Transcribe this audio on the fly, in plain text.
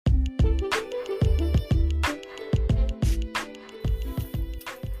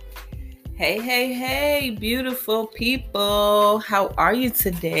Hey, hey, hey, beautiful people. How are you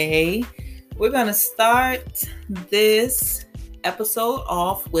today? We're going to start this episode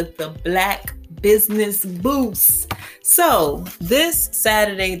off with the Black Business Boost. So, this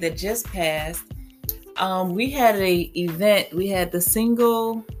Saturday that just passed, we had an event. We had the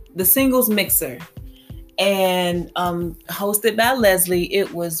singles mixer, and hosted by Leslie.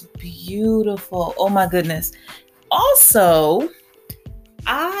 It was beautiful. Oh my goodness. Also,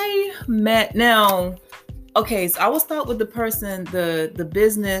 I met so I will start with the person, the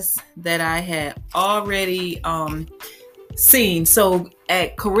business that I had already seen. So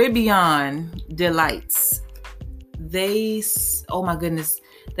at Caribbean Delights, oh my goodness,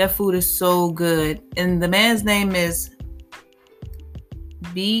 that food is so good. And the man's name is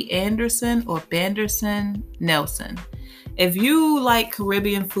B. Anderson or Banderson Nelson. If you like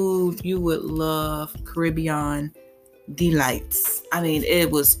Caribbean food, you would love Caribbean Delights. I mean,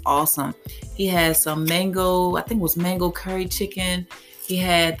 it was awesome. He had some mango, I think it was mango curry chicken. He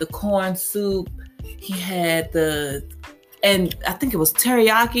had the corn soup. He had and I think it was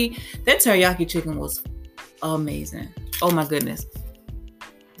teriyaki. That teriyaki chicken was amazing. Oh my goodness.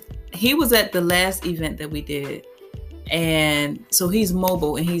 He was at the last event that we did. And so he's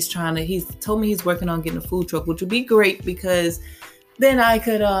mobile and he's told me he's working on getting a food truck, which would be great because then I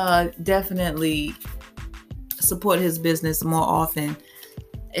could definitely support his business more often.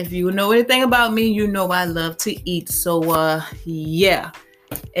 If you know anything about me, you know I love to eat. So yeah.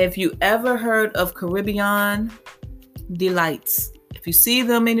 If you ever heard of Caribbean Delights, if you see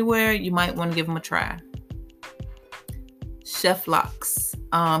them anywhere, you might want to give them a try. Chef Locks.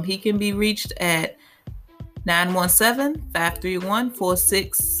 He can be reached at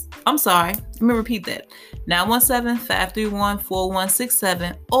 917-531-46. I'm sorry. Let me repeat that.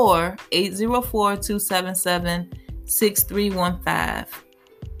 917-531-4167 or 804-277-6315.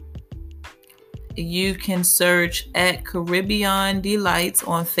 You can search at Caribbean Delights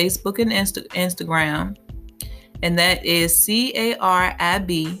on Facebook and Instagram. And that is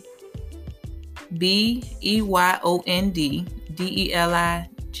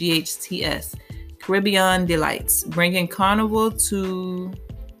CaribBeyondDelights. Caribbean Delights, bringing carnival to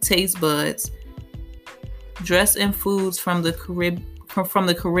taste buds, dressed in foods from the Carib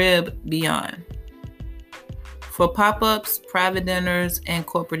beyond, for pop-ups, private dinners, and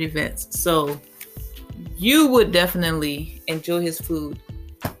corporate events. So you would definitely enjoy his food.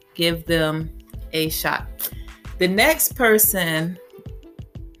 Give them a shot. The next card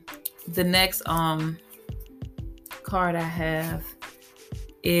I have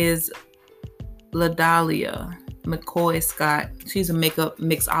is LaDalia McCoy Scott. She's a makeup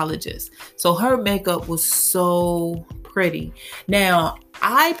mixologist. So her makeup was so pretty. Now,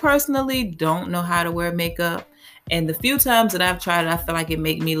 I personally don't know how to wear makeup. And the few times that I've tried it, I feel like it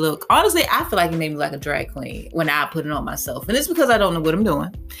made me look, honestly, I feel like it made me like a drag queen when I put it on myself. And it's because I don't know what I'm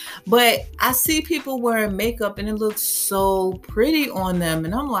doing. But I see people wearing makeup and it looks so pretty on them.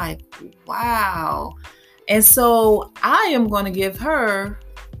 And I'm like, wow. And so I am going to give her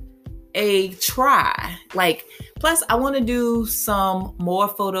a try. Plus I want to do some more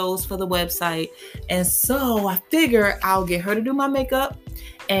photos for the website. And so I figure I'll get her to do my makeup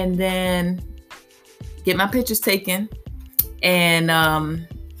and then get my pictures taken. And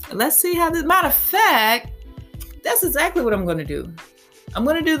let's see how this, matter of fact, that's exactly what I'm going to do. I'm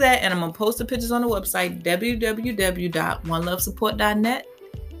going to do that and I'm going to post the pictures on the website, www.onelovesupport.net.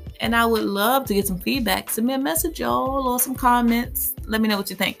 And I would love to get some feedback. Send me a message, y'all, or some comments. Let me know what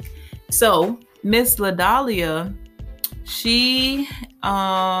you think. So, Miss LaDalia, she,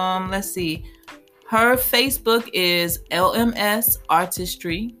 let's see. Her Facebook is LMS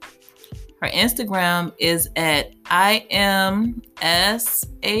Artistry. Her Instagram is at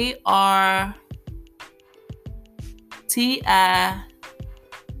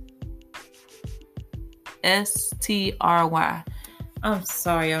I'm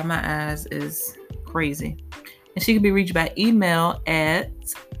sorry, y'all. My eyes is crazy. And she can be reached by email at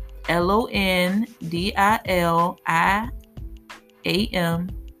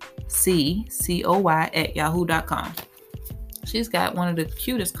LONDILIAMCCOY@yahoo.com. She's got one of the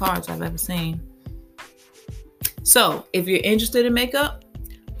cutest cards I've ever seen. So if you're interested in makeup,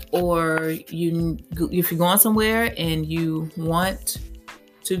 or if you're going somewhere and you want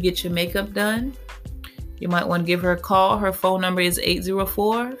to get your makeup done, you might want to give her a call. Her phone number is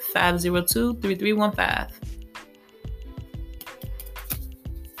 804-502-3315.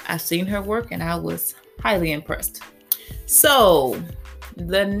 I've seen her work and I was highly impressed. So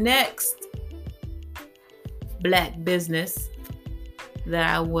the next Black business that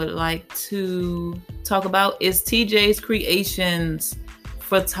I would like to talk about is TJ's Creations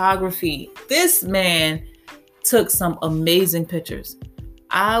photography. This man took some amazing pictures.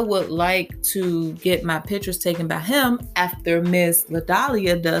 I would like to get my pictures taken by him after Miss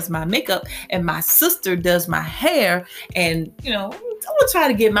LaDalia does my makeup and my sister does my hair. And, I'm going to try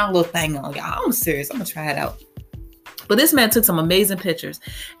to get my little thing on, y'all. I'm serious. I'm going to try it out. But this man took some amazing pictures.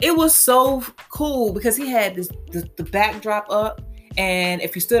 It was so cool because he had the backdrop up. And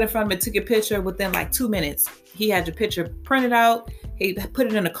if you stood in front of him and took a picture within like 2 minutes, he had your picture printed out. He put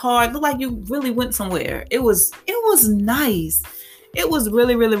it in a card. It looked like you really went somewhere. It was nice. It was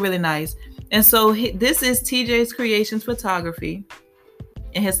really, really, really nice. And so this is TJ's Creations Photography.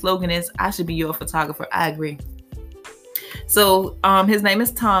 And his slogan is, I should be your photographer. I agree. So his name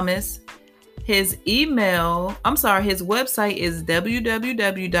is Thomas. His website is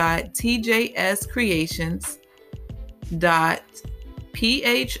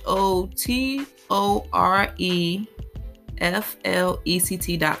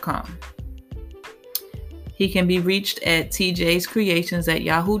He can be reached at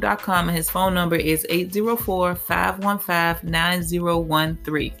tjscreations@yahoo.com, and his phone number is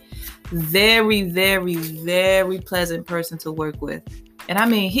 804-515-9013. Very, very, very pleasant person to work with. And I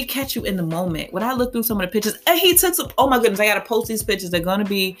mean, he catch you in the moment. When I look through some of the pictures, and he took some, oh my goodness, I got to post these pictures. They're going to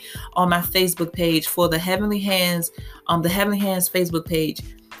be on my Facebook page for the Heavenly Hands Facebook page.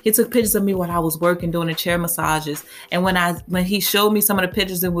 He took pictures of me when I was working, doing the chair massages. And when he showed me some of the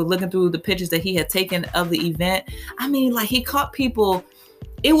pictures and we're looking through the pictures that he had taken of the event, I mean, like he caught people,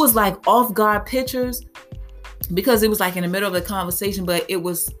 it was like off guard pictures because it was like in the middle of the conversation, but it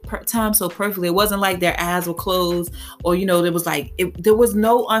was timed so perfectly. It wasn't like their eyes were closed or, there was there was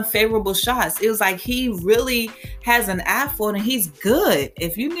no unfavorable shots. It was like he really has an eye for it and he's good.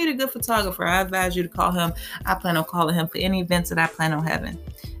 If you need a good photographer, I advise you to call him. I plan on calling him for any events that I plan on having.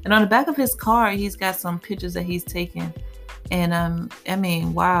 And on the back of his card, he's got some pictures that he's taken. And I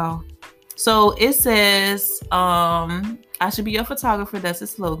mean, wow. So it says, I should be your photographer. That's his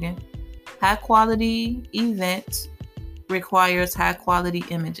slogan. High quality event requires high quality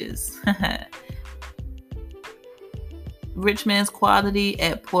images. Rich man's quality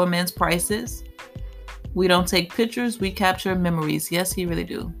at poor man's prices. We don't take pictures, we capture memories. Yes, he really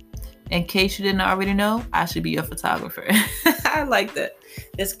do. In case you didn't already know, I should be your photographer. I like that.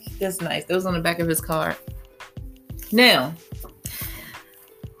 That's nice. That was on the back of his card. Now,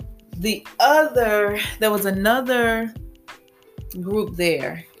 there was another group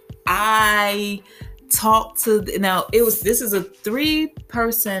there. I talked to, this is a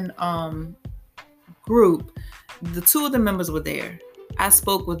 3-person group. The 2 of the members were there. I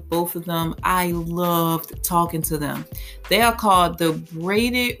spoke with both of them. I loved talking to them. They are called the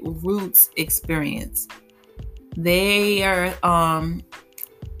Braided Roots Experience. They are,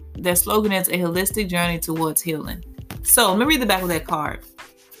 their slogan is a holistic journey towards healing. So let me read the back of that card.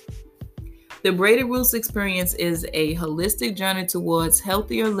 The Braided Roots Experience is a holistic journey towards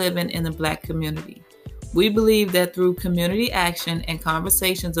healthier living in the Black community. We believe that through community action and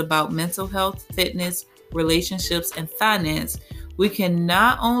conversations about mental health, fitness, relationships, and finance, we can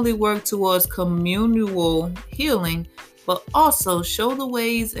not only work towards communal healing, but also show the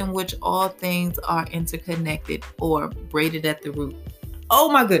ways in which all things are interconnected or braided at the root.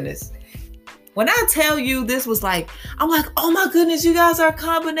 Oh my goodness. When I tell you this was like, I'm like, oh my goodness, you guys are a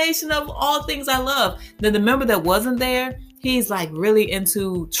combination of all things I love. Then the member that wasn't there, he's like really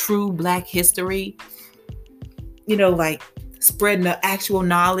into true Black history, like spreading the actual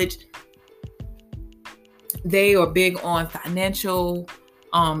knowledge. They are big on financial,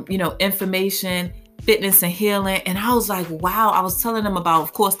 information, fitness and healing. And I was like, wow, I was telling them about,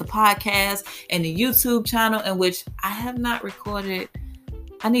 of course, the podcast and the YouTube channel in which I have not recorded.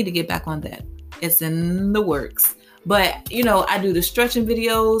 I need to get back on that. It's in the works. But, I do the stretching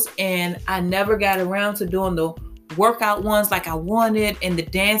videos and I never got around to doing the workout ones like I wanted and the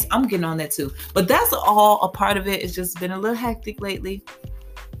dance. I'm getting on that too. But that's all a part of it. It's just been a little hectic lately.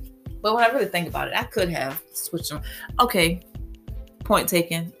 But when I really think about it, I could have switched them. Okay, point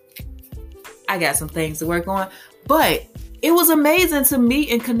taken. I got some things to work on. But it was amazing to meet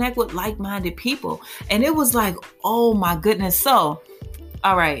and connect with like-minded people. And it was like, oh my goodness. So,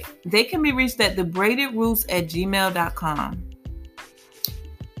 all right. They can be reached at thebraidedroots@gmail.com.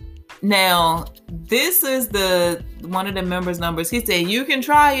 Now, this is one of the members' numbers. He said you can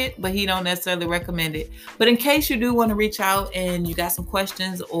try it, but he don't necessarily recommend it. But in case you do want to reach out and you got some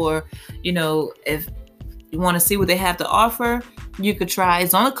questions or, if you want to see what they have to offer, you could try.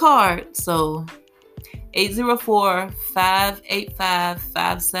 It's on the card. So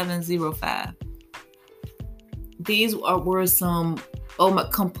 804-585-5705. These were some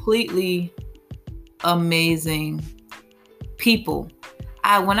completely amazing people.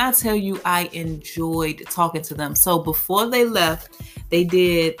 When I tell you I enjoyed talking to them. So before they left, they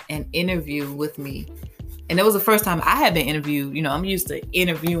did an interview with me. And it was the first time I had been interviewed. You know, I'm used to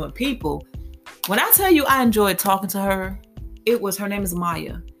interviewing people. When I tell you I enjoyed talking to her, her name is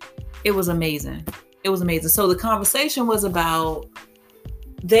Maya. It was amazing. It was amazing. So the conversation was about,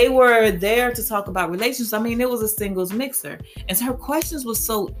 they were there to talk about relationships. I mean, it was a singles mixer. And so her questions were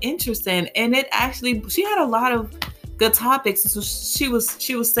so interesting. And she had a lot of good topics. So she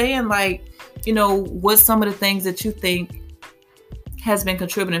was saying, like, you know, what's some of the things that you think has been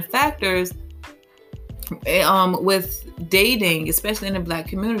contributing factors with dating, especially in the Black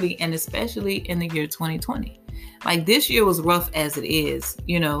community and especially in the year 2020. Like, this year was rough as it is,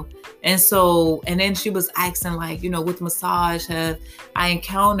 you know. And then she was asking, like, you know, with massage have I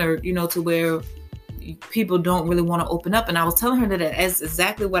encountered, you know, to where people don't really want to open up. And I was telling her that that's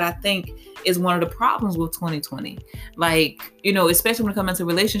exactly what I think is one of the problems with 2020. Like, you know, especially when it comes to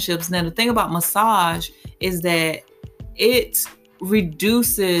relationships. Now, the thing about massage is that it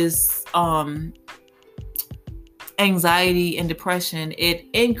reduces anxiety and depression. It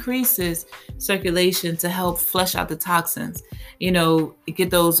increases circulation to help flush out the toxins, you know, get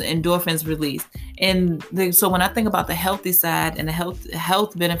those endorphins released. And so when I think about the healthy side and the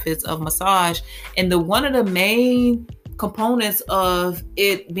health benefits of massage, and one of the main components of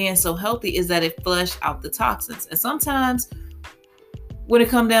it being so healthy is that it flushes out the toxins. And sometimes when it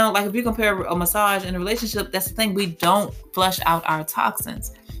comes down, like if you compare a massage and a relationship, that's the thing, we don't flush out our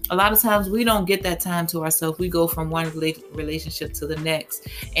toxins. A lot of times we don't get that time to ourselves. We go from one relationship to the next.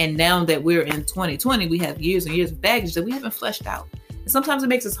 And now that we're in 2020, we have years and years of baggage that we haven't fleshed out. And sometimes it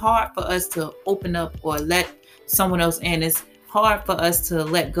makes it hard for us to open up or let someone else in. It's hard for us to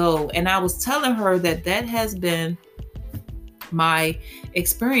let go. And I was telling her that has been my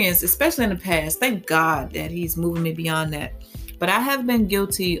experience, especially in the past. Thank God that he's moving me beyond that. But I have been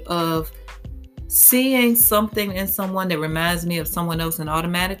guilty of seeing something in someone that reminds me of someone else, and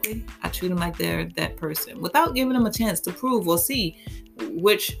automatically I treat them like they're that person without giving them a chance to prove or see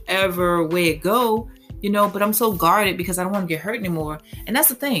whichever way it go, you know. But I'm so guarded because I don't want to get hurt anymore. And that's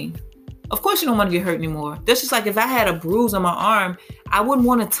the thing. Of course you don't want to get hurt anymore. That's just like if I had a bruise on my arm, I wouldn't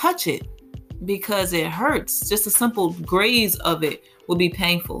want to touch it because it hurts. Just a simple graze of it would be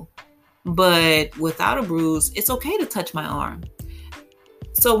painful. But without a bruise, it's okay to touch my arm.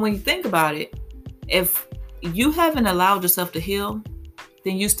 So when you think about it, if you haven't allowed yourself to heal,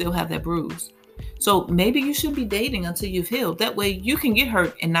 then you still have that bruise. So maybe you should be dating until you've healed. That way you can get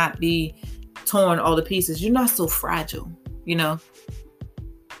hurt and not be torn all to pieces. You're not so fragile, you know?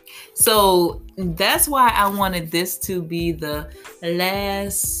 So that's why I wanted this to be the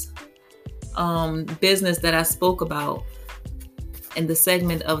last business that I spoke about in the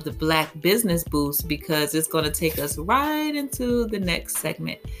segment of the Black Business Boost, because it's going to take us right into the next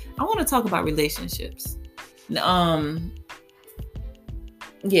segment. I want to talk about relationships. I want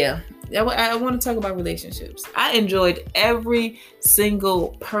to talk about relationships. I enjoyed every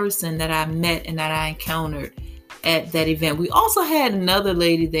single person that I met and that I encountered at that event. We also had another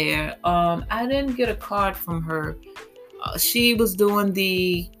lady there. I didn't get a card from her. She was doing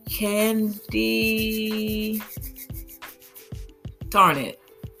the candy. Darn it.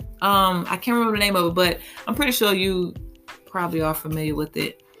 I can't remember the name of it, but I'm pretty sure you probably are familiar with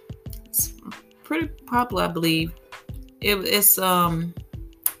it. It's pretty popular, I believe. It's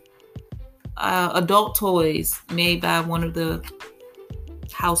adult toys made by one of the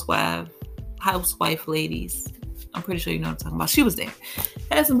housewife ladies. I'm pretty sure you know what I'm talking about. She was there.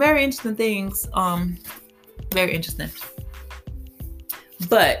 Had some very interesting things. Very interesting.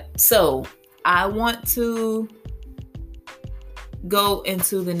 But so I want to go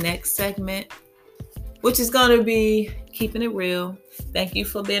into the next segment, which is going to be keeping it real. Thank you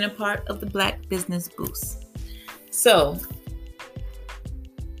for being a part of the Black Business Boost. So,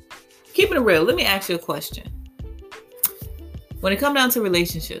 keeping it real, let me ask you a question. When it comes down to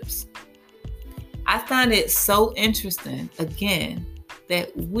relationships, I find it so interesting, again,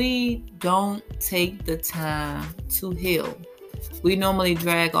 that we don't take the time to heal. We normally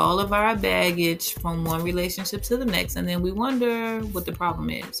drag all of our baggage from one relationship to the next, and then we wonder what the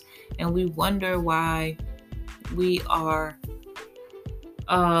problem is. And we wonder why we are,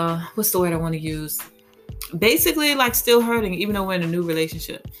 what's the word I want to use? Basically, like still hurting, even though we're in a new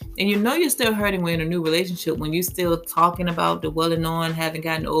relationship. And you know you're still hurting when you're in a new relationship when you're still talking about the well and on, haven't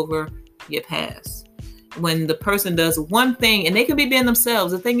gotten over your past. When the person does one thing, and they could be being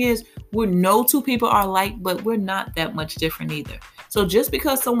themselves. The thing is, we know two people are alike, but we're not that much different either. So just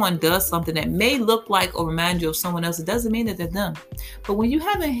because someone does something that may look like or remind you of someone else, it doesn't mean that they're them. But when you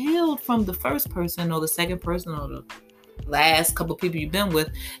haven't healed from the first person or the second person or the last couple people you've been with,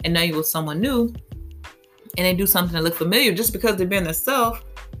 and now you're with someone new, and they do something that look familiar just because they're being themselves,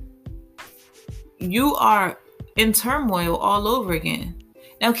 you are in turmoil all over again.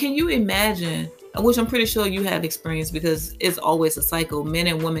 Now, can you imagine, which I'm pretty sure you have experienced because it's always a cycle. Men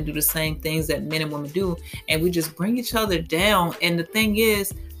and women do the same things that men and women do, and we just bring each other down. And the thing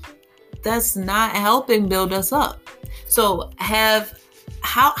is, that's not helping build us up. So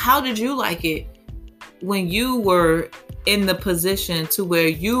how did you like it when you were in the position to where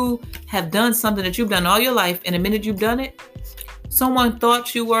you have done something that you've done all your life, and the minute you've done it, someone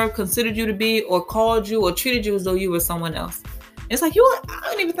thought you were, considered you to be, or called you, or treated you as though you were someone else? It's like, I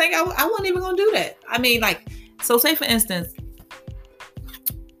don't even think I wasn't even going to do that. I mean, like, so say for instance,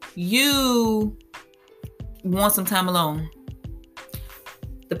 you want some time alone.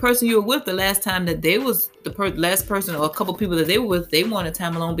 The person you were with the last time that they was last person, or a couple people that they were with, they wanted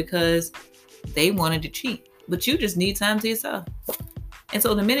time alone because they wanted to cheat. But you just need time to yourself. And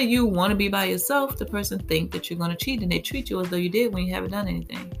so the minute you want to be by yourself, the person think that you're going to cheat, and they treat you as though you did when you haven't done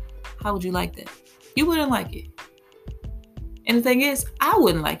anything. How would you like that? You wouldn't like it. And the thing is, I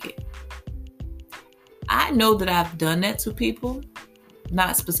wouldn't like it. I know that I've done that to people.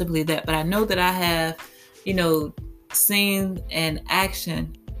 Not specifically that, but I know that I have, seen an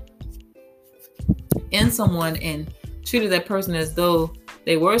action in someone and treated that person as though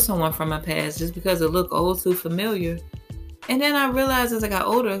they were someone from my past just because it looked old too familiar. And then I realized as I got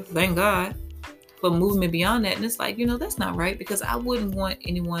older, thank God for moving me beyond that. And it's like, that's not right, because I wouldn't want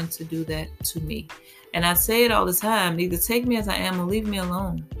anyone to do that to me. And I say it all the time, either take me as I am or leave me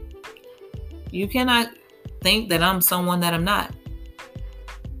alone. You cannot think that I'm someone that I'm not.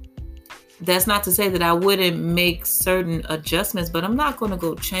 That's not to say that I wouldn't make certain adjustments, but I'm not going to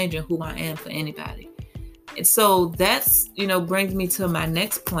go changing who I am for anybody. And so that's, brings me to my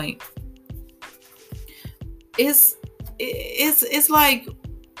next point. It's like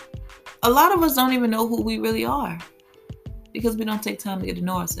a lot of us don't even know who we really are because we don't take time to get to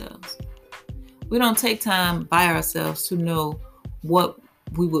know ourselves. We don't take time by ourselves to know what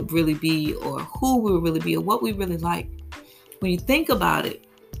we would really be, or who we would really be, or what we really like. When you think about it,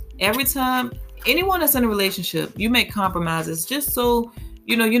 every time anyone that's in a relationship, you make compromises just so,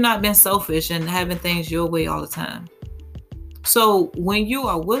 you're not being selfish and having things your way all the time. So when you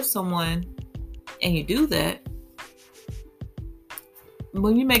are with someone and you do that,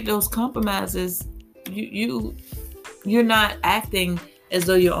 when you make those compromises, you're not acting as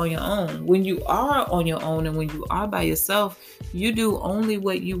though you're on your own. When you are on your own and when you are by yourself, you do only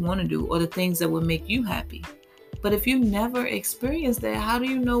what you want to do, or the things that will make you happy. But if you never experience that, how do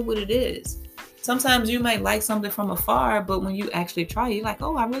you know what it is? Sometimes you might like something from afar, but when you actually try, you're like,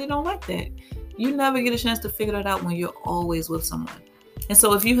 oh, I really don't like that. You never get a chance to figure that out when you're always with someone. And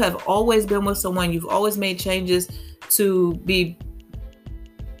so if you have always been with someone, you've always made changes to be,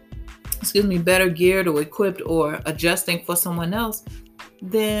 better geared or equipped or adjusting for someone else,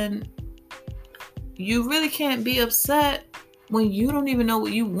 then you really can't be upset when you don't even know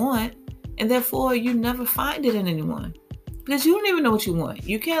what you want. And therefore, you never find it in anyone because you don't even know what you want.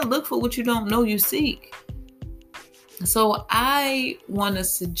 You can't look for what you don't know you seek. So I want to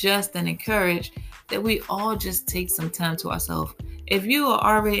suggest and encourage that we all just take some time to ourselves. If you are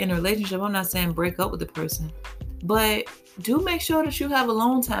already in a relationship, I'm not saying break up with the person, but do make sure that you have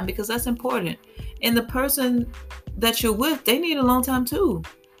alone time, because that's important. And the person that you're with, they need alone time too.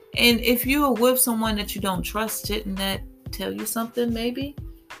 And if you're with someone that you don't trust, shouldn't that tell you something maybe?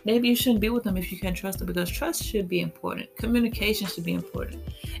 Maybe you shouldn't be with them if you can't trust them, because trust should be important. Communication should be important.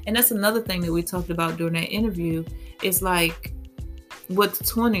 And that's another thing that we talked about during that interview. It's like with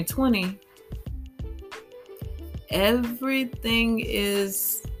 2020, everything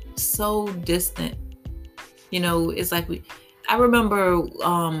is so distant. It's like I remember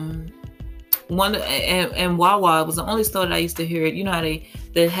one and Wawa was the only store that I used to hear it. You know how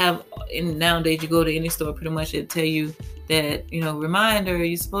they have, and nowadays you go to any store, pretty much it tell you that, reminder,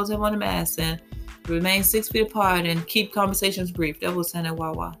 you're supposed to have on a mask and remain 6 feet apart and keep conversations brief. That was saying at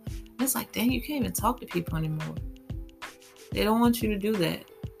Wawa. And it's like, dang, you can't even talk to people anymore. They don't want you to do that.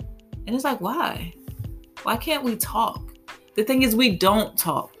 And it's like, why? Why can't we talk? The thing is, we don't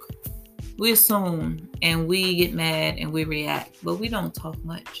talk. We assume and we get mad and we react, but we don't talk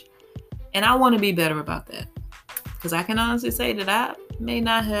much. And I want to be better about that, because I can honestly say that I may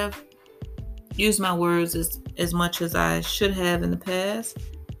not have used my words as much as I should have in the past,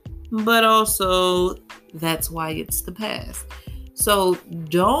 but also that's why it's the past. So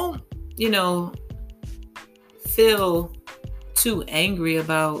don't, feel too angry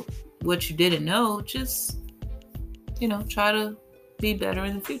about what you didn't know. Just, try to be better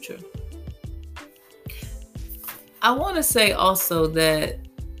in the future. I want to say also that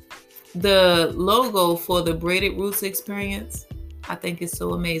the logo for the Braided Roots experience, I think is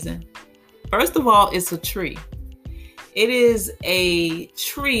so amazing. First of all, it's a tree. It is a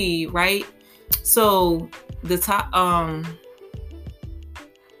tree, right? So the top,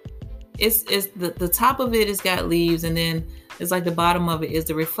 it's the top of it has got leaves, and then it's like the bottom of it is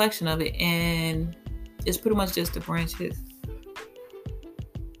the reflection of it, and it's pretty much just the branches.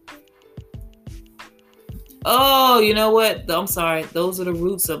 Oh, you know what? I'm sorry. Those are the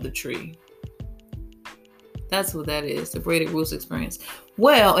roots of the tree. That's what that is, the Braided Roots experience.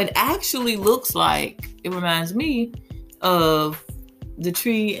 Well, it actually looks like, it reminds me of the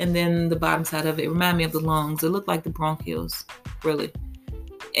tree, and then the bottom side of it reminds me of the lungs. It looked like the bronchioles, really.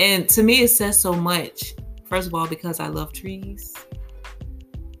 And to me, it says so much. First of all, because I love trees.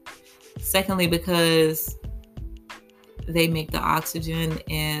 Secondly, because they make the oxygen,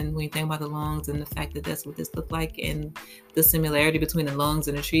 and when you think about the lungs and the fact that that's what this looked like, and the similarity between the lungs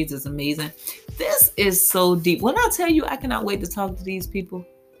and the trees is amazing. This is so deep. When I tell you, I cannot wait to talk to these people.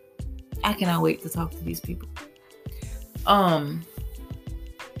 I cannot wait to talk to these people. I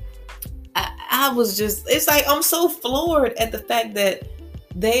was just, it's like, I'm so floored at the fact that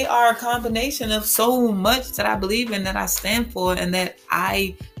they are a combination of so much that I believe in, that I stand for, and that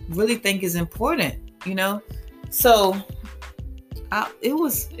I really think is important, you know? So it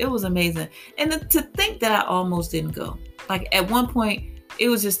was amazing. And to think that I almost didn't go. Like at one point, it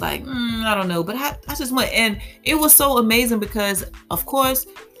was just like, I don't know. But I just went. And it was so amazing because, of course,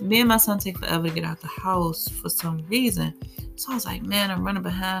 me and my son take forever to get out the house for some reason. So I was like, man, I'm running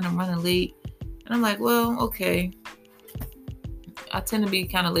behind. I'm running late. And I'm like, well, okay. I tend to be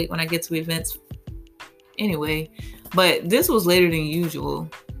kind of late when I get to events anyway. But this was later than usual.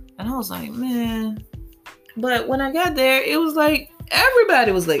 And I was like, man. But when I got there, it was like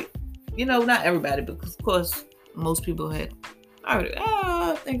everybody was late. You know, not everybody, because of course, most people had already.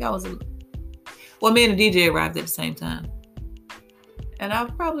 I think I was. Well, me and the DJ arrived at the same time. And I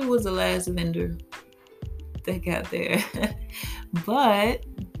probably was the last vendor that got there. But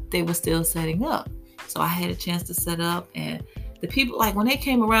they were still setting up. So I had a chance to set up, and the people, like when they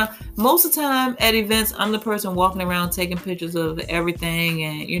came around, most of the time at events, I'm the person walking around taking pictures of everything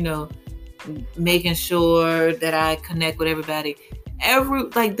and, you know, making sure that I connect with everybody.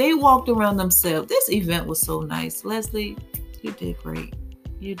 They walked around themselves. This event was so nice. Leslie, you did great.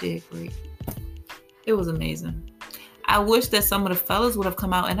 You did great. It was amazing. I wish that some of the fellas would have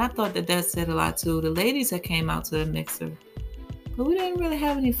come out, and I thought that said a lot too. The ladies that came out to the mixer, but we didn't really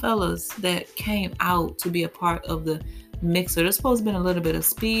have any fellas that came out to be a part of the mixer. There's supposed to have been a little bit of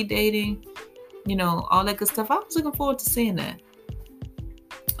speed dating, you know, all that good stuff. I was looking forward to seeing that.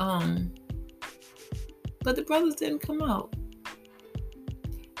 But the brothers didn't come out.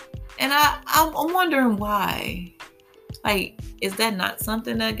 And I'm wondering why. Like, is that not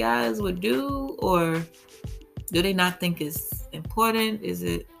something that guys would do? Or do they not think it's important?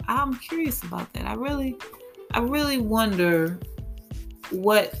 I'm curious about that. I really wonder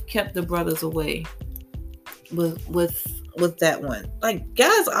what kept the brothers away with that one. Like,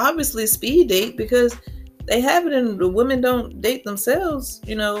 guys obviously speed date because they have it, and the women don't date themselves,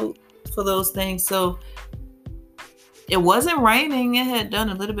 you know, for those things. So it wasn't raining. It had done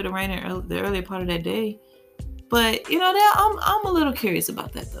a little bit of rain in the earlier part of that day. But, you know, I'm a little curious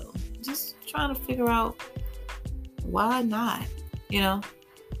about that, though. Just trying to figure out why not, you know.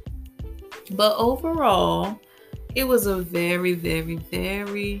 But overall, it was a very, very,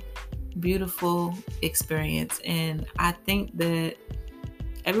 very beautiful experience. And I think that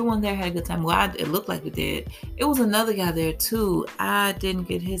everyone there had a good time. Well, it looked like we did. It was another guy there, too. I didn't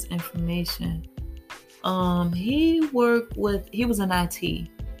get his information. He was in IT.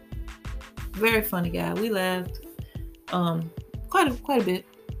 Very funny guy. We laughed quite a bit.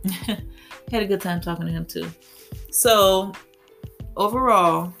 Had a good time talking to him too. So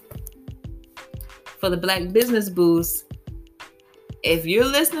overall, for the Black Business Boost, if you're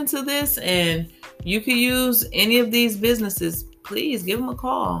listening to this and you could use any of these businesses, please give them a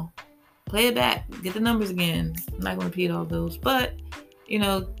call. Play it back. Get the numbers again. I'm not going to repeat all those, but you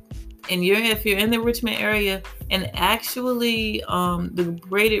know. And if you're in the Richmond area, and actually the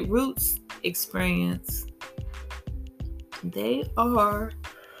Braided Roots experience, they are,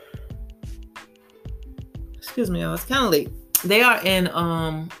 excuse me, y'all, it's kind of late. They are in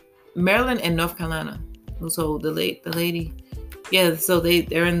Maryland and North Carolina. So the lady, yeah, so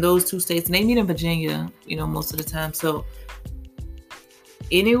they're in those two states, and they meet in Virginia, you know, most of the time. So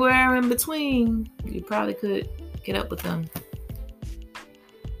anywhere in between, you probably could get up with them.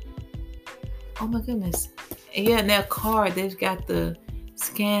 Oh my goodness. Yeah, in their card, they've got the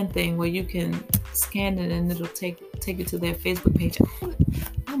scan thing where you can scan it and it'll take take you to their Facebook page. I'm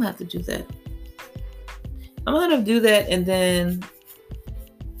gonna have to do that. I'm gonna do that and then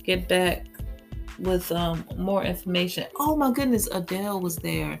get back with more information. Oh my goodness, Adele was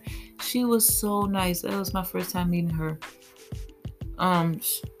there. She was so nice. That was my first time meeting her. I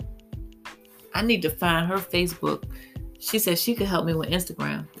need to find her Facebook. She said she could help me with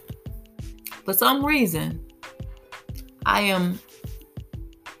Instagram. For some reason, I am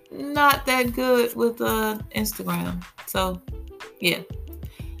not that good with Instagram. So, yeah.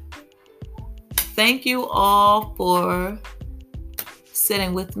 Thank you all for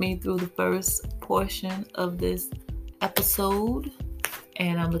sitting with me through the first portion of this episode.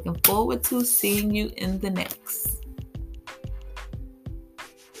 And I'm looking forward to seeing you in the next.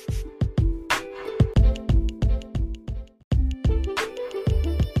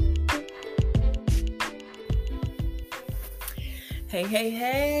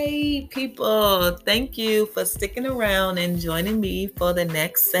 Hey, people. Thank you for sticking around and joining me for the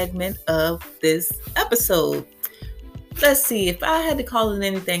next segment of this episode. Let's see, if I had to call it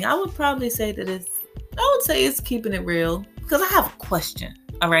anything, I would probably say that it's keeping it real, because I have a question.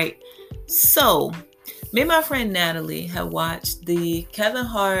 All right. So me and my friend Natalie have watched the Kevin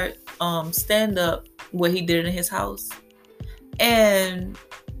Hart stand-up where he did it in his house. And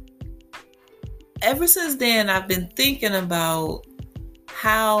ever since then, I've been thinking about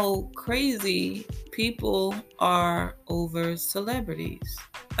how crazy people are over celebrities.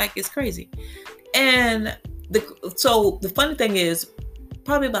 Like, it's crazy. And so the funny thing is,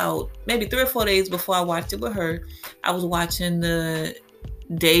 probably about maybe 3 or 4 days before I watched it with her, I was watching the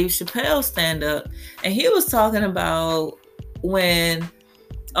Dave Chappelle stand-up, and he was talking about when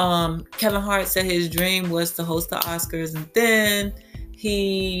Kevin Hart said his dream was to host the Oscars, and then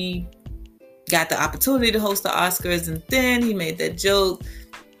he got the opportunity to host the Oscars, and then he made that joke,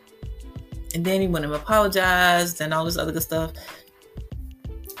 and then he went and apologized and all this other good stuff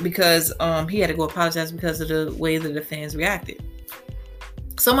because he had to go apologize because of the way that the fans reacted.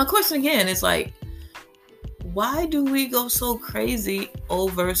 So my question again is like, why do we go so crazy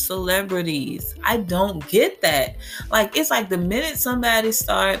over celebrities? I don't get that. Like, it's like the minute somebody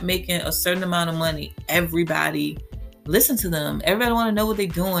start making a certain amount of money, everybody listen to them. Everybody want to know what they're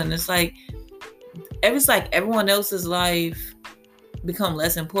doing. It's like everyone else's life become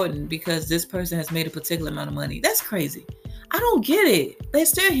less important because this person has made a particular amount of money. That's crazy. I don't get it. They're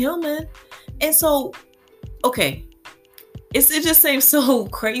still human. And so, okay, it just seems so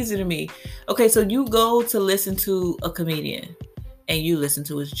crazy to me. Okay, so you go to listen to a comedian and you listen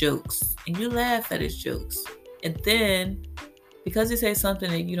to his jokes and you laugh at his jokes. And then because he says something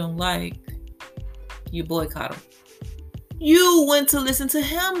that you don't like, you boycott him. You went to listen to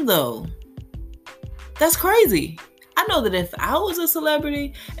him though. That's crazy. I know that if I was a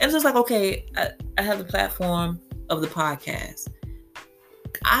celebrity, and it's just like, okay, I have the platform of the podcast.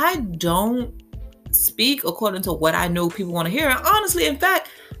 I don't speak according to what I know people want to hear. And honestly, in fact,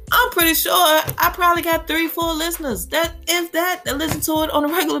 I'm pretty sure I probably got 3-4 listeners that listen to it on a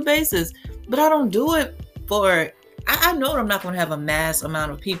regular basis. But I don't do it for, I know that I'm not going to have a mass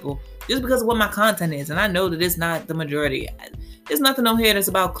amount of people just because of what my content is. And I know that it's not the majority. There's nothing on here that's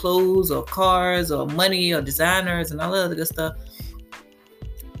about clothes or cars or money or designers and all that other good stuff.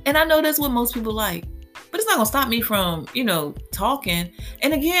 And I know that's what most people like. But it's not going to stop me from, talking.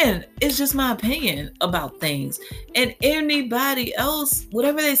 And again, it's just my opinion about things. And anybody else,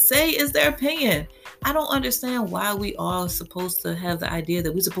 whatever they say is their opinion. I don't understand why we all supposed to have the idea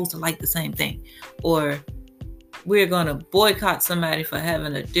that we're supposed to like the same thing. Or we're going to boycott somebody for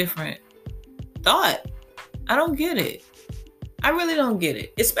having a different thought. I don't get it. I really don't get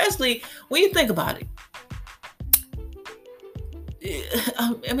it. Especially when you think about it.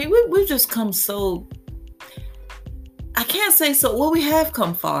 I mean, we've just come so... I can't say so. Well, we have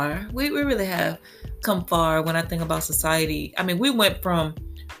come far. We really have come far when I think about society. I mean, we went from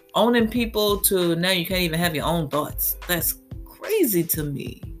owning people to now you can't even have your own thoughts. That's crazy to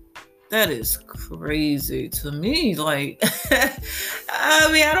me. That is crazy to me. Like, I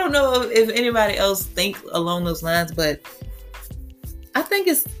mean, I don't know if anybody else think along those lines, but I think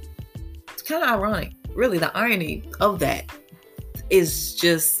it's kind of ironic. Really, the irony of that is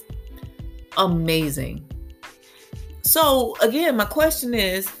just amazing. So again, my question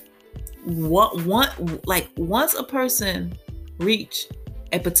is, once a person reach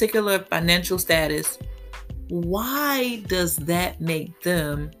a particular financial status, why does that make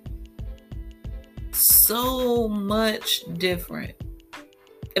them so much different?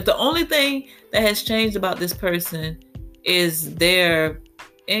 If the only thing that has changed about this person is their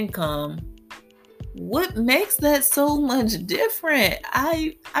income, what makes that so much different?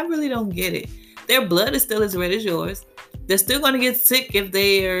 I really don't get it. Their blood is still as red as yours. They're still going to get sick if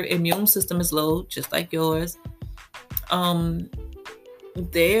their immune system is low, just like yours. The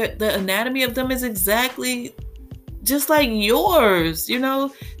anatomy of them is exactly just like yours.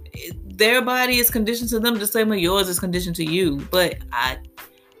 Their body is conditioned to them the same way yours is conditioned to you. But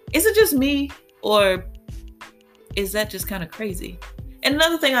is it just me, or is that just kind of crazy? And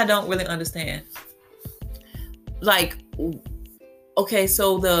another thing I don't really understand, like, okay,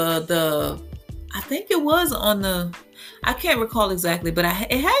 so the I think it was on I can't recall exactly, but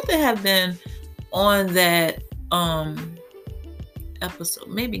it had to have been on that episode,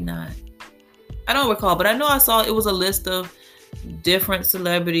 maybe not. I don't recall, but I know I saw it was a list of different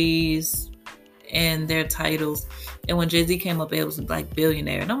celebrities and their titles. And when Jay-Z came up, it was like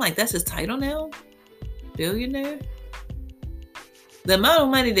billionaire. And I'm like, that's his title now? Billionaire? The amount of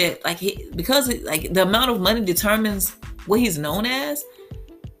money that, the amount of money determines what he's known as.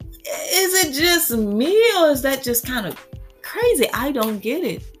 Is it just me, or is that just kind of crazy? I don't get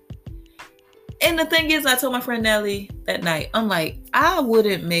it. And the thing is, I told my friend Nelly that night, I'm like, I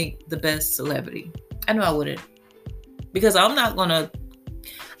wouldn't make the best celebrity. I know I wouldn't. Because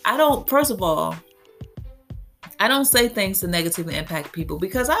first of all, I don't say things to negatively impact people,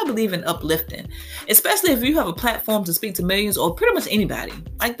 because I believe in uplifting, especially if you have a platform to speak to millions or pretty much anybody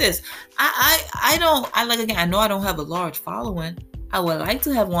like this. I know I don't have a large following. I would like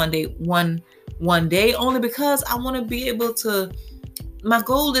to have one day, only because I want to be able to, my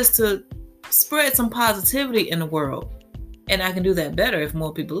goal is to spread some positivity in the world. And I can do that better if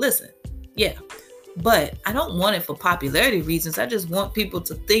more people listen. Yeah. But I don't want it for popularity reasons. I just want people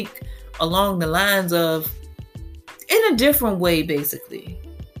to think along the lines of, in a different way, basically.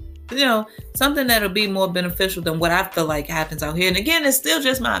 Something that'll be more beneficial than what I feel like happens out here. And again, it's still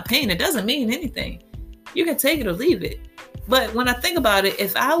just my opinion. It doesn't mean anything. You can take it or leave it. But when I think about it,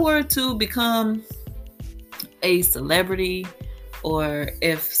 if I were to become a celebrity, or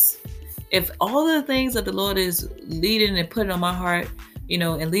if all of the things that the Lord is leading and putting on my heart,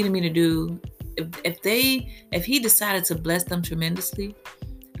 and leading me to do, if he decided to bless them tremendously,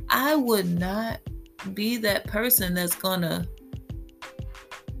 I would not be that person that's gonna,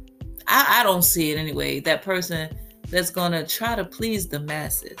 I don't see it anyway, that person that's gonna try to please the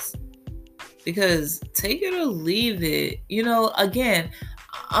masses. Because take it or leave it, again,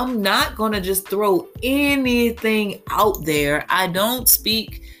 I'm not gonna just throw anything out there. I don't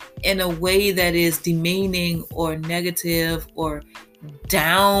speak in a way that is demeaning or negative or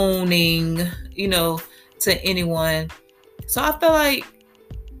downing, to anyone. So I feel like,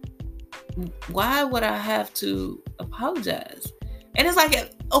 why would I have to apologize? And it's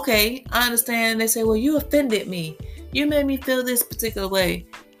like, okay, I understand. They say, well, you offended me. You made me feel this particular way.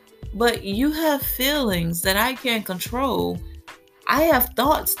 But you have feelings that I can't control. I have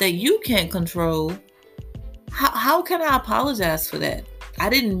thoughts that you can't control. How can I apologize for that? I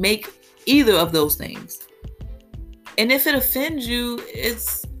didn't make either of those things. And if it offends you,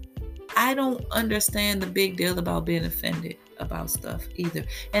 I don't understand the big deal about being offended about stuff either.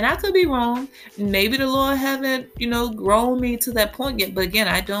 And I could be wrong. Maybe the Lord haven't, grown me to that point yet. But again,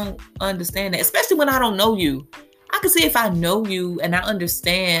 I don't understand that, especially when I don't know you. I can see if I know you and I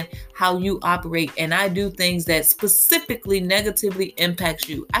understand how you operate and I do things that specifically negatively impacts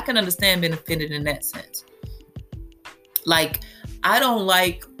you. I can understand being offended in that sense. Like, I don't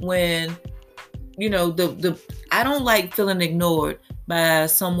like when, I don't like feeling ignored by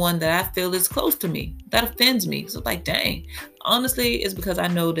someone that I feel is close to me. That offends me. So like, dang. Honestly, it's because I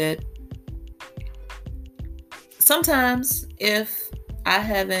know that sometimes if I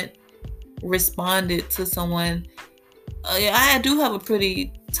haven't responded to someone, I do have a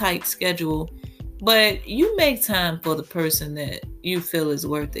pretty tight schedule, but you make time for the person that you feel is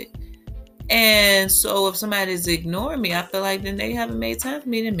worth it. And so if somebody's ignoring me, I feel like then they haven't made time for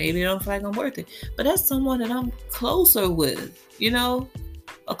me, then maybe they don't feel like I'm worth it. But that's someone that I'm closer with,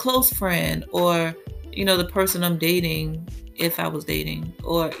 a close friend, or, the person I'm dating, if I was dating,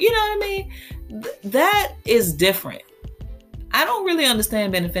 or, you know what I mean? That is different. I don't really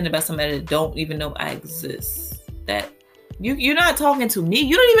understand being offended by somebody that don't even know I exist. That you're not talking to me.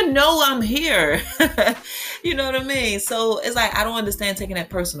 You don't even know I'm here. You know what I mean? So it's like, I don't understand taking that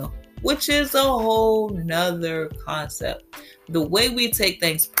personal, which is a whole nother concept. The way we take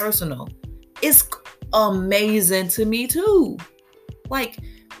things personal is amazing to me too. Like,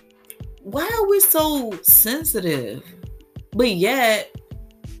 why are we so sensitive, but yet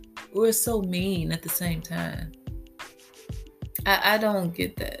we're so mean at the same time? I don't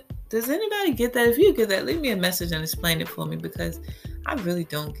get that. Does anybody get that? If you get that, leave me a message and explain it for me, because I really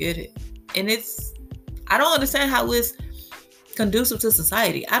don't get it. And I don't understand how it's conducive to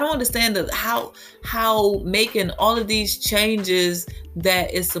society. I don't understand how making all of these changes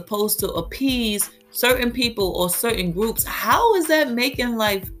that is supposed to appease certain people or certain groups, how is that making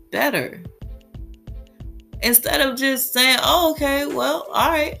life better? Instead of just saying, oh, okay, well,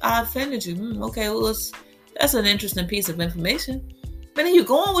 all right, I offended you. Okay, well, that's an interesting piece of information. But then you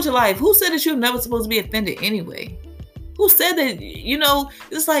go on with your life. Who said that you're never supposed to be offended anyway? Who said that?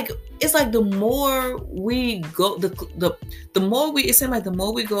 It's like the more we go, the more we, it seems like the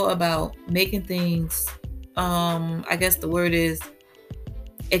more we go about making things, I guess the word is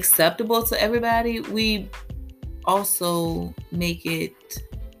acceptable to everybody, we also make it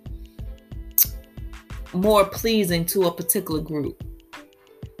more pleasing to a particular group.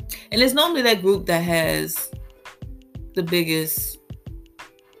 And it's normally that group that has the biggest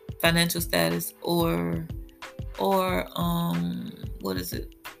financial status or what is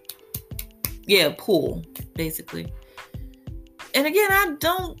it? Yeah, pool, basically. And again, I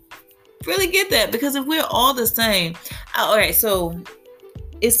don't really get that, because if we're all the same, all right, so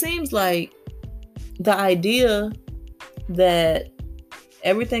it seems like the idea that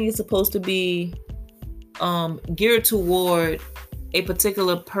everything is supposed to be geared toward a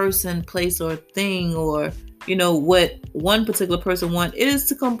particular person, place, or thing, or what one particular person wants, is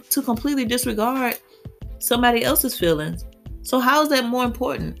to completely disregard somebody else's feelings. So how is that more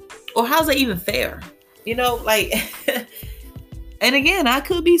important, or how's that even fair? And again, I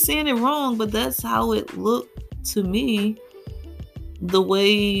could be seeing it wrong, but that's how it looked to me. The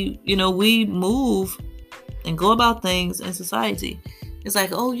way we move and go about things in society. It's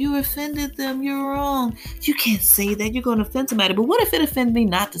like, oh, you offended them, you're wrong. You can't say that, you're going to offend somebody. But what if it offends me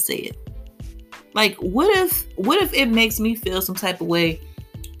not to say it? Like, what if it makes me feel some type of way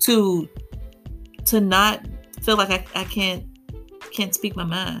to not feel like I can't speak my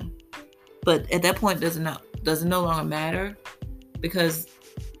mind? But at that point, does it no longer matter, because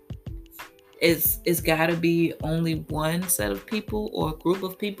it's got to be only one set of people or group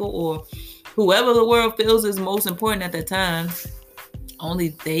of people or whoever the world feels is most important at that time. Only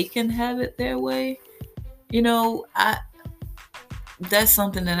they can have it their way. That's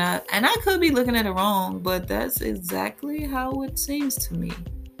something that I could be looking at it wrong, but that's exactly how it seems to me.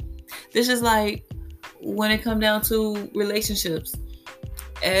 This is like when it comes down to relationships.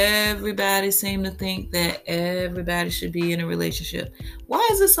 Everybody seems to think that everybody should be in a relationship. Why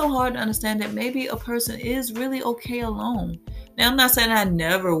is it so hard to understand that maybe a person is really okay alone? Now, I'm not saying I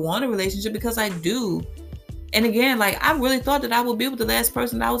never want a relationship, because I do. And again, like, I really thought that I would be with the last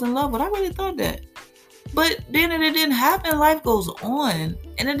person that I was in love with. I really thought that. But then it didn't happen. Life goes on.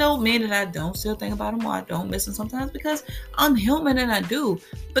 And it don't mean that I don't still think about him or I don't miss him sometimes, because I'm human and I do.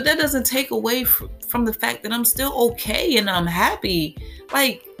 But that doesn't take away from the fact that I'm still okay and I'm happy.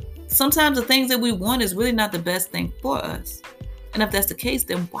 Like, sometimes the things that we want is really not the best thing for us. And if that's the case,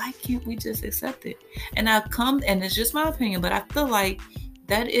 then why can't we just accept it? And and it's just my opinion, but I feel like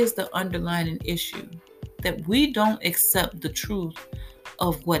that is the underlying issue, that we don't accept the truth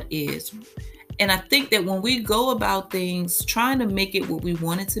of what is. And I think that when we go about things trying to make it what we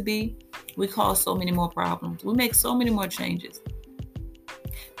want it to be, we cause so many more problems. We make so many more changes.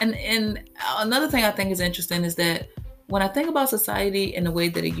 And another thing I think is interesting is that when I think about society in the way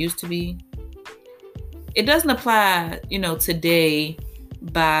that it used to be, it doesn't apply, today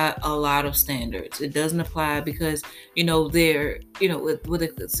by a lot of standards. It doesn't apply because, we're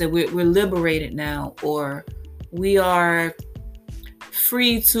liberated now, or we are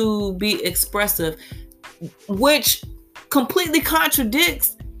free to be expressive, which completely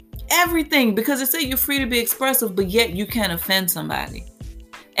contradicts everything, because it says you're free to be expressive, but yet you can't offend somebody.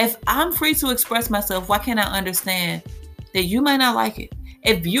 If I'm free to express myself, why can't I understand that you might not like it?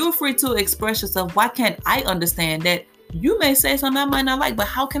 If you're free to express yourself, why can't I understand that you may say something I might not like, but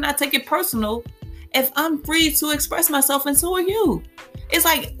how can I take it personal if I'm free to express myself and so are you? It's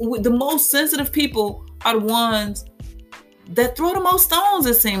like the most sensitive people are the ones that throw the most stones,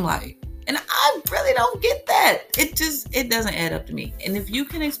 it seems like. And I really don't get that. It doesn't add up to me. And if you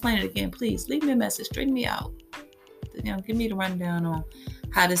can explain it again, please leave me a message, straighten me out. Give me the rundown on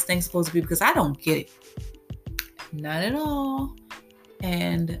how this thing's supposed to be, because I don't get it. Not at all.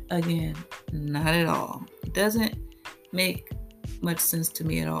 And again, not at all. It doesn't make much sense to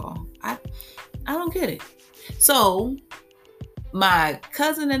me at all. I don't get it. So my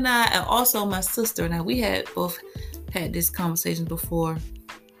cousin and I, and also my sister and I, we had both had this conversation before.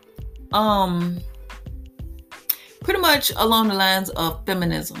 Pretty much along the lines of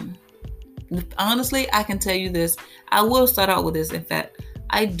feminism. Honestly, I can tell you this. I will start out with this. In fact,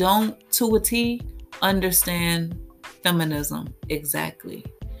 I don't to a T understand feminism exactly,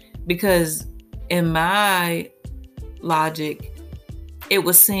 because in my logic, it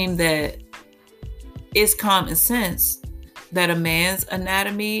would seem that it's common sense that a man's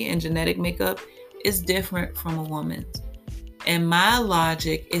anatomy and genetic makeup is different from a woman's. In my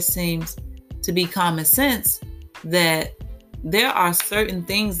logic, it seems to be common sense that there are certain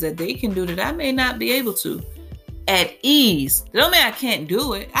things that they can do that I may not be able to at ease. It don't mean I can't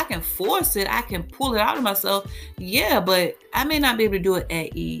do it. I can force it. I can pull it out of myself. Yeah, but I may not be able to do it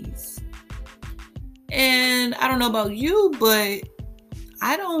at ease. And I don't know about you, but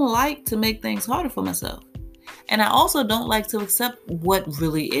I don't like to make things harder for myself. And I also don't like to accept what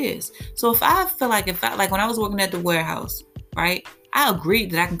really is. So if I feel like, like when I was working at the warehouse, right? I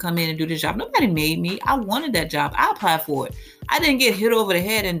agreed that I can come in and do this job. Nobody made me. I wanted that job. I applied for it. I didn't get hit over the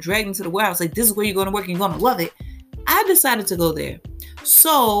head and dragged into the warehouse like, this is where you're going to work and you're going to love it. I decided to go there.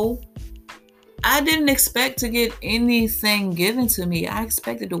 So I didn't expect to get anything given to me. I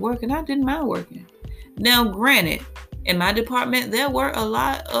expected to work and I didn't mind working. Now, granted, in my department, there were a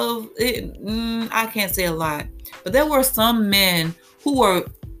lot of, I can't say a lot, but there were some men who were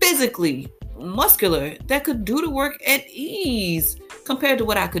physically muscular that could do the work at ease compared to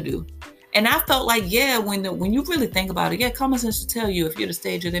what I could do. And I felt like, yeah, when you really think about it, yeah, common sense should tell you if you're the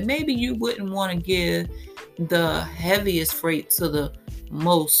stager, then maybe you wouldn't want to give the heaviest freight to the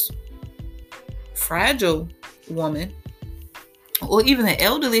most fragile woman, or even the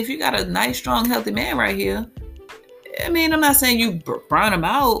elderly. If you got a nice, strong, healthy man right here, I mean, I'm not saying you burn them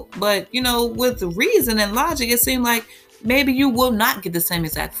out, but, with reason and logic, it seemed like maybe you will not get the same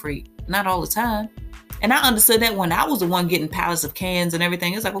exact freight. Not all the time. And I understood that when I was the one getting pallets of cans and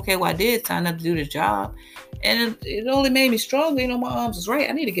everything. It's like, okay, well, I did sign up to do this job. And it only made me stronger. My arms was right.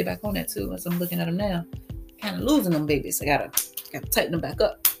 I need to get back on that too, as I'm looking at them now. Kind of losing them babies. I gotta tighten them back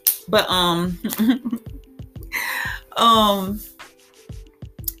up. But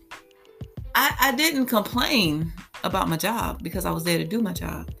I didn't complain about my job because I was there to do my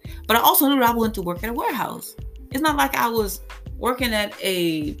job. But I also knew that I went to work at a warehouse. It's not like I was working at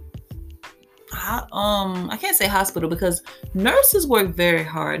I can't say hospital, because nurses work very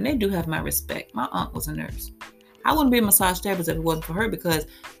hard and they do have my respect. My aunt was a nurse. I wouldn't be a massage therapist if it wasn't for her, because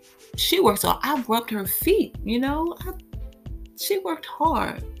she worked so I rubbed her feet, she worked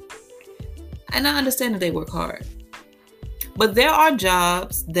hard. And I understand that they work hard. But there are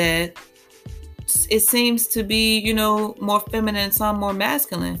jobs that it seems to be, more feminine, some more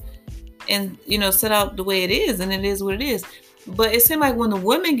masculine, and, set out the way it is, and it is what it is. But it seemed like when the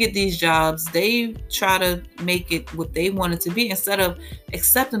women get these jobs, they try to make it what they want it to be, instead of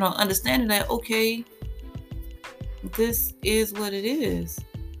accepting or understanding that, okay, this is what it is.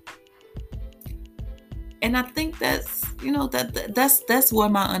 And I think that's, that's where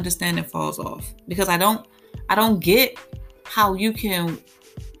my understanding falls off, because I don't get how you can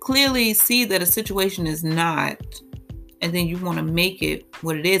clearly see that a situation is not, and then you want to make it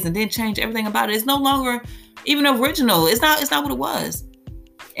what it is and then change everything about it. It's no longer even original. It's not what it was.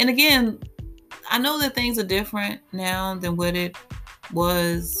 And again, I know that things are different now than what it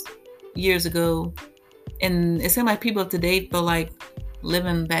was years ago. And it seemed like people of today feel like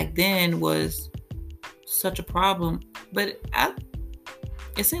living back then was such a problem. But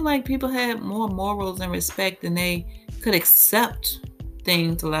it seemed like people had more morals and respect, and they could accept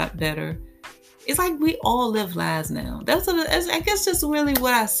things a lot better. It's like we all live lies now. That's I guess just really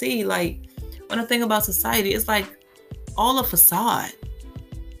what I see. Like when I think about society, it's like all a facade.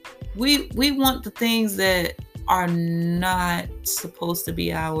 We want the things that are not supposed to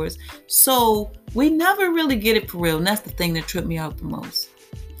be ours. So we never really get it for real. And that's the thing that tripped me out the most.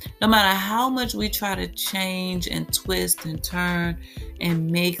 No matter how much we try to change and twist and turn and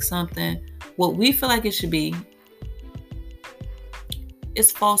make something what we feel like it should be,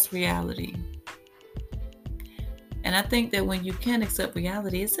 it's false reality. And I think that when you can accept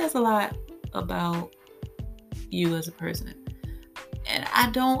reality, it says a lot about you as a person. And I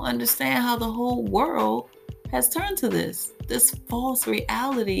don't understand how the whole world has turned to this false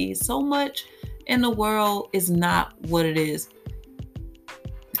reality. So much in the world is not what it is.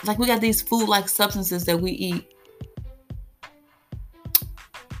 Like we got these food-like substances that we eat.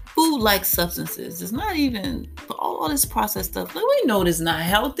 Food-like substances. It's not even all this processed stuff. Like we know it's not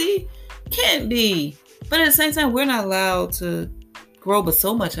healthy. Can't be. But at the same time, we're not allowed to grow but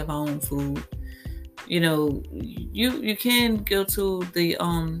so much of our own food. You can go to the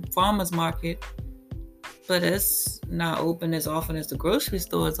farmer's market, but it's not open as often as the grocery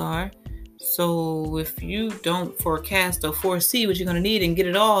stores are. So if you don't forecast or foresee what you're going to need and get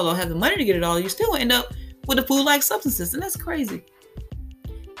it all, or have the money to get it all, you still end up with the food-like substances. And that's crazy.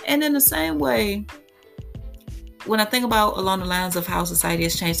 And in the same way, when I think about along the lines of how society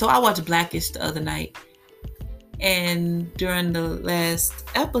has changed. So I watched Blackish the other night. And during the last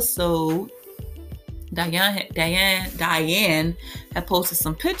episode, Diane had posted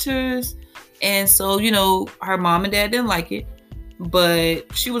some pictures. And so, her mom and dad didn't like it.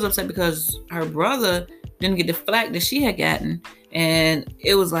 But she was upset because her brother didn't get the flack that she had gotten. And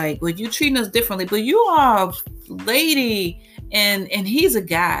it was like, well, you treating us differently, but you are a lady and he's a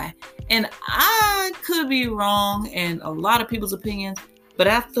guy. And I could be wrong in a lot of people's opinions, but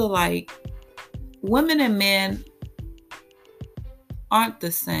I feel like women and men aren't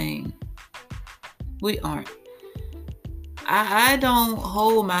the same. We aren't. I don't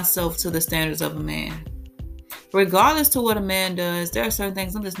hold myself to the standards of a man. Regardless to what a man does, there are certain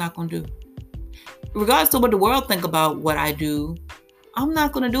things I'm just not going to do. Regardless to what the world think about what I do, I'm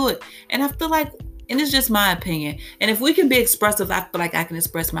not going to do it. And I feel like, and it's just my opinion. And if we can be expressive, I feel like I can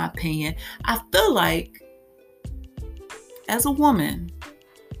express my opinion. I feel like as a woman,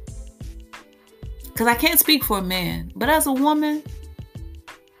 because I can't speak for a man, but as a woman,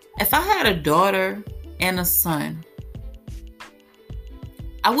 if I had a daughter and a son,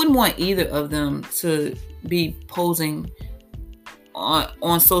 I wouldn't want either of them to be posing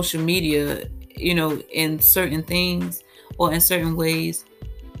on social media, in certain things or in certain ways.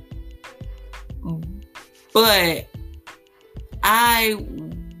 But I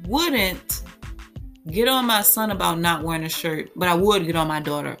wouldn't get on my son about not wearing a shirt, but I would get on my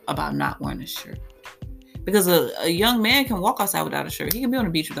daughter about not wearing a shirt. Because a young man can walk outside without a shirt. He can be on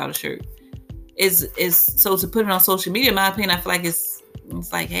the beach without a shirt. So to put it on social media, in my opinion, I feel like it's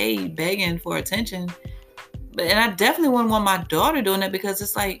like, hey, begging for attention. And I definitely wouldn't want my daughter doing that, because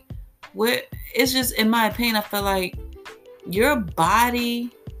it's like, it's just, in my opinion, I feel like your body,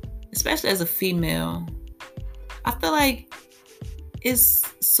 especially as a female, I feel like it's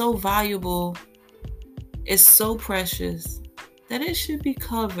so valuable, it's so precious, that it should be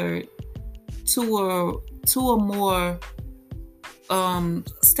covered to a more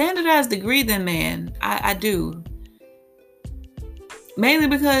standardized degree than man. I do. Mainly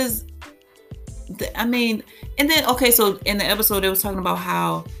because, and then, okay, so in the episode, they was talking about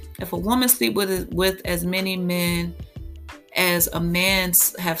how if a woman sleep with as many men as a man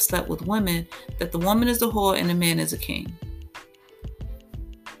have slept with women, that the woman is the whore and the man is a king.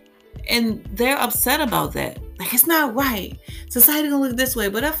 And they're upset about that. Like, it's not right. Society gonna look this way.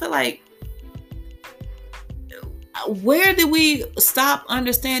 But I feel like, where did we stop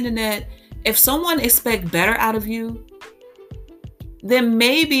understanding that if someone expects better out of you, then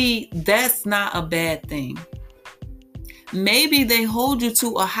maybe that's not a bad thing. Maybe they hold you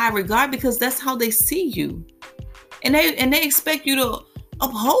to a high regard because that's how they see you. And they expect you to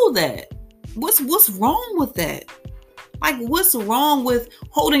uphold that. What's wrong with that? Like, what's wrong with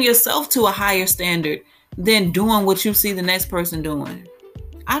holding yourself to a higher standard than doing what you see the next person doing?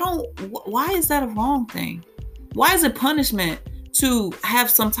 Why is that a wrong thing? Why is it punishment to have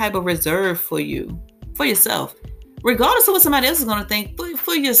some type of reserve for yourself? Regardless of what somebody else is going to think,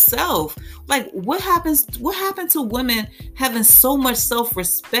 for yourself. Like, what happened to women having so much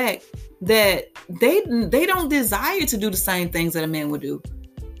self-respect that they don't desire to do the same things that a man would do?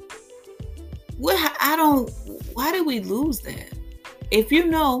 Why did we lose that? If you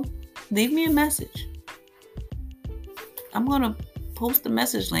know, leave me a message. I'm going to post the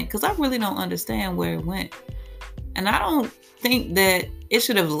message link, because I really don't understand where it went. And I don't think that it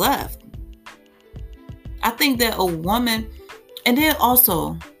should have left. I think that a woman, and then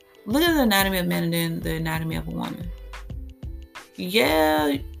also, look at the anatomy of men and then the anatomy of a woman.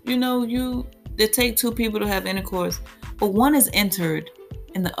 Yeah, they take two people to have intercourse, but one is entered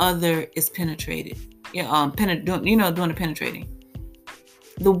and the other is penetrated. Doing the penetrating.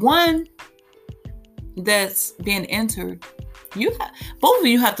 The one that's being entered, both of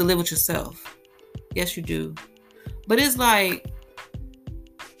you have to live with yourself. Yes, you do. But it's like,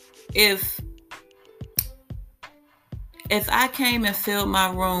 if I came and filled my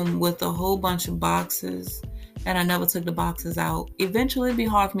room with a whole bunch of boxes and I never took the boxes out, eventually it'd be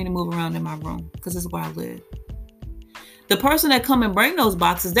hard for me to move around in my room, because this is where I live. The person that come and bring those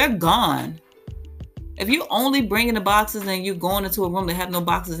boxes, they're gone. If you only bringing the boxes and you going into a room that have no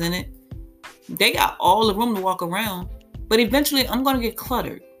boxes in it, they got all the room to walk around. But eventually I'm going to get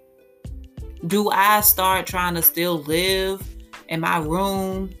cluttered. Do I start trying to still live in my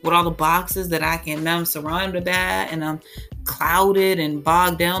room with all the boxes that I'm surrounded by, and I'm clouded and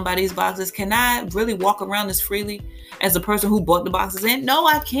bogged down by these boxes? Can I really walk around this freely as the person who bought the boxes in? No,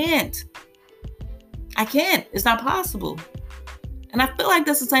 I can't. It's not possible. And I feel like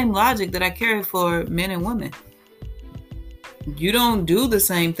that's the same logic that I carry for men and women. You don't do the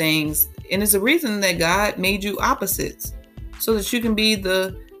same things. And it's a reason that God made you opposites, so that you can be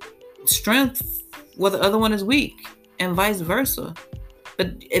the strength Well, the other one is weak, and vice versa.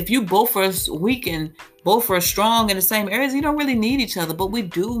 But if you both are weak and both are strong in the same areas, you don't really need each other. But we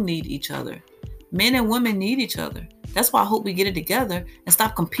do need each other. Men and women need each other. That's why I hope we get it together and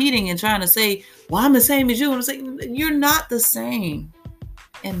stop competing and trying to say, well, I'm the same as you. And I'm saying, you're not the same,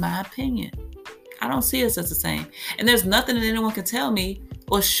 in my opinion. I don't see us as the same. And there's nothing that anyone can tell me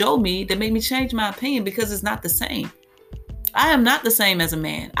or show me that make me change my opinion, because it's not the same. I am not the same as a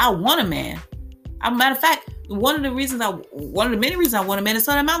man. I want a man. As a matter of fact, one of the many reasons I want a man is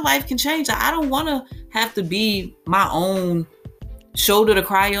so that my life can change. I don't want to have to be my own shoulder to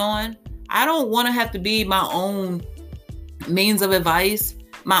cry on. I don't want to have to be my own means of advice,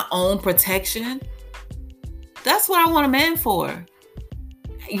 my own protection. That's what I want a man for.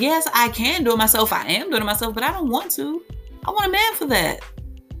 Yes, I can do it myself. I am doing it myself, but I don't want to. I want a man for that.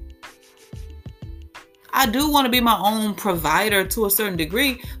 I do want to be my own provider to a certain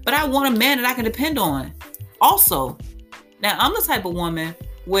degree, but I want a man that I can depend on also. Now, I'm the type of woman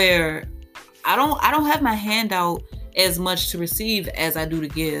where I don't have my hand out as much to receive as I do to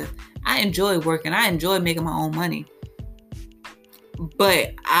give. I enjoy working. I enjoy making my own money.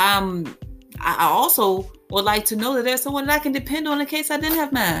 But I also would like to know that there's someone that I can depend on in case I didn't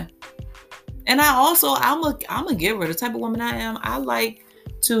have mine. And I'm a giver. The type of woman I am, I like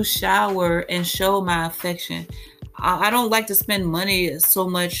to shower and show my affection. I don't like to spend money so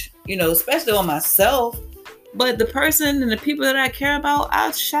much, especially on myself. But the person and the people that I care about,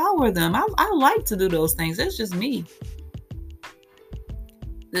 I shower them. I like to do those things. That's just me.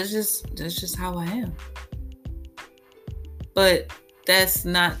 That's just how I am. But that's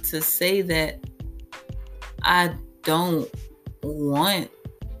not to say that I don't want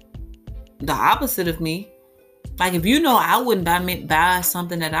the opposite of me. Like, if I wouldn't buy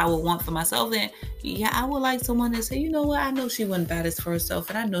something that I would want for myself, then yeah, I would like someone to say, you know what, I know she wouldn't buy this for herself,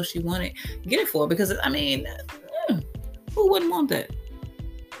 and I know she wanted get it for her, because who wouldn't want that?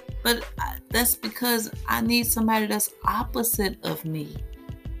 But that's because I need somebody that's opposite of me.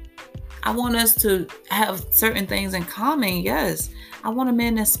 I want us to have certain things in common. Yes, I want a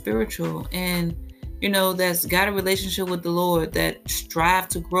man that's spiritual and that's got a relationship with the Lord, that strive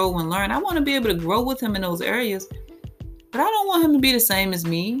to grow and learn. I want to be able to grow with him in those areas, but I don't want him to be the same as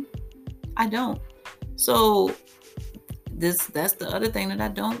me. I don't. So that's the other thing that I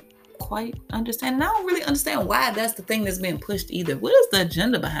don't quite understand. And I don't really understand why that's the thing that's being pushed either. What is the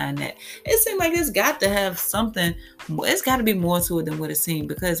agenda behind that? It seems like it's got to have something. It's got to be more to it than what it seems,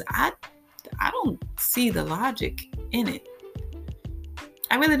 because I don't see the logic in it.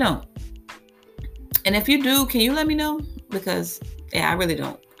 I really don't. And if you do, can you let me know? Because, I really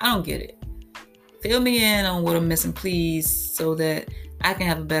don't. I don't get it. Fill me in on what I'm missing, please, so that I can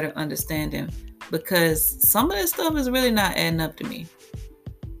have a better understanding. Because some of this stuff is really not adding up to me.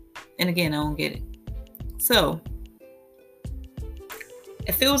 And again, I don't get it. So,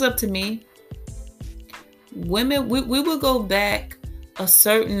 if it was up to me, women, we would go back a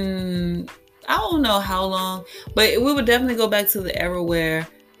certain, I don't know how long, but we would definitely go back to the era where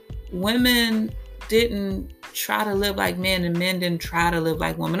women didn't try to live like men and men didn't try to live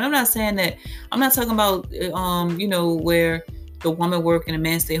like women. I'm not saying that, I'm not talking about, where the woman work and the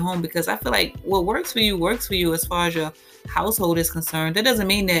man stay home, because I feel like what works for you as far as your household is concerned. That doesn't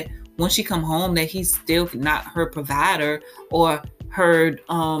mean that when she come home that he's still not her provider or her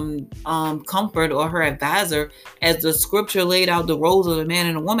comfort or her advisor, as the scripture laid out the roles of a man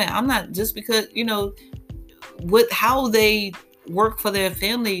and a woman. I'm not, just because, with how they work for their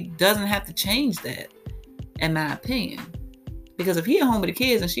family doesn't have to change that, in my opinion. Because if he at home with the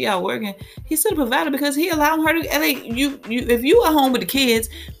kids and she out working, he's still a provider, because he allowing her to, if you at home with the kids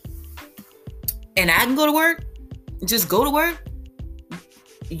and I can go to work, just go to work,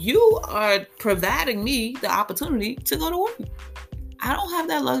 you are providing me the opportunity to go to work. I don't have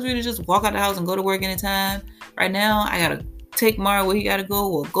that luxury to just walk out the house and go to work anytime. Right now, I gotta take Mario where he gotta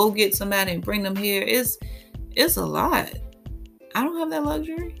go, or go get somebody and bring them here. It's a lot. I don't have that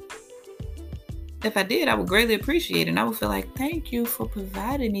luxury. If I did, I would greatly appreciate it. And I would feel like, thank you for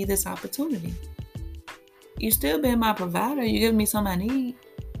providing me this opportunity. You still being my provider. You giving me something I need.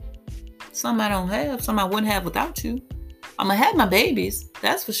 Something I don't have. Something I wouldn't have without you. I'm going to have my babies.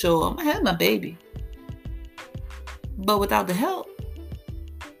 That's for sure. I'm going to have my baby. But without the help,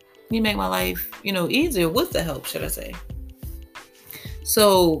 you make my life, easier with the help, should I say.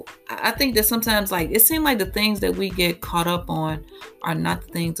 So I think that sometimes, like, it seems like the things that we get caught up on are not the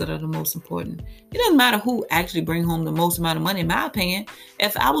things that are the most important. It doesn't matter who actually bring home the most amount of money. In my opinion,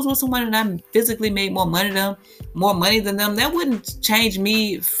 if I was with someone and I physically made more money than them, that wouldn't change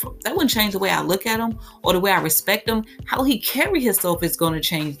me. That wouldn't change the way I look at him or the way I respect him. How he carry himself is going to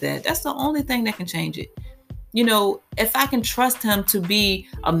change that. That's the only thing that can change it. If I can trust him to be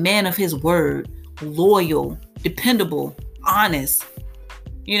a man of his word, loyal, dependable, honest,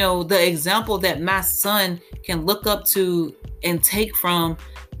 the example that my son can look up to and take from,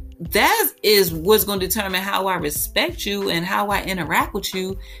 that is what's going to determine how I respect you and how I interact with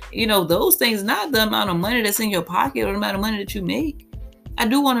you. Those things, not the amount of money that's in your pocket or the amount of money that you make. I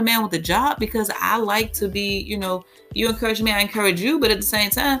do want a man with a job because I like to be, you encourage me, I encourage you, but at the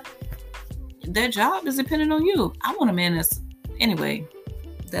same time, that job is dependent on you. I want a man anyway,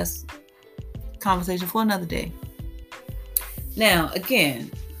 that's conversation for another day. Now, again,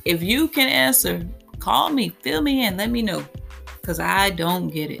 if you can answer, call me, fill me in, let me know, because I don't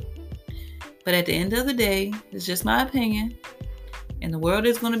get it. But at the end of the day, it's just my opinion, and the world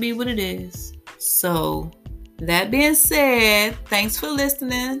is going to be what it is. So, that being said, thanks for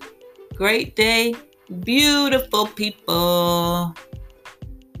listening. Great day, beautiful people.